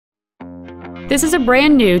This is a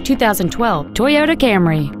brand new 2012 Toyota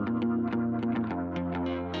Camry.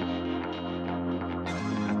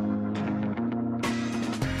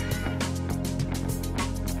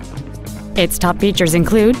 Its top features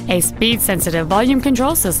include a speed-sensitive volume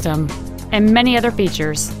control system and many other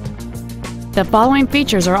features. The following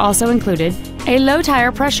features are also included: a low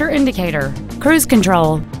tire pressure indicator, cruise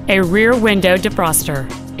control, a rear window defroster,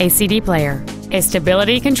 a CD player, a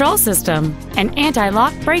stability control system, an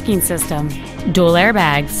anti-lock braking system, dual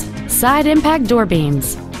airbags, side impact door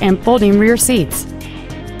beams, and folding rear seats.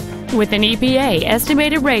 With an EPA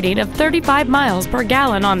estimated rating of 35 miles per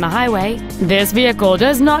gallon on the highway, this vehicle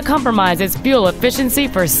does not compromise its fuel efficiency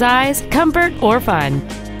for size, comfort, or fun.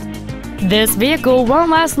 This vehicle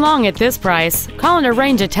won't last long at this price. Call and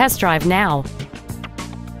arrange a test drive now.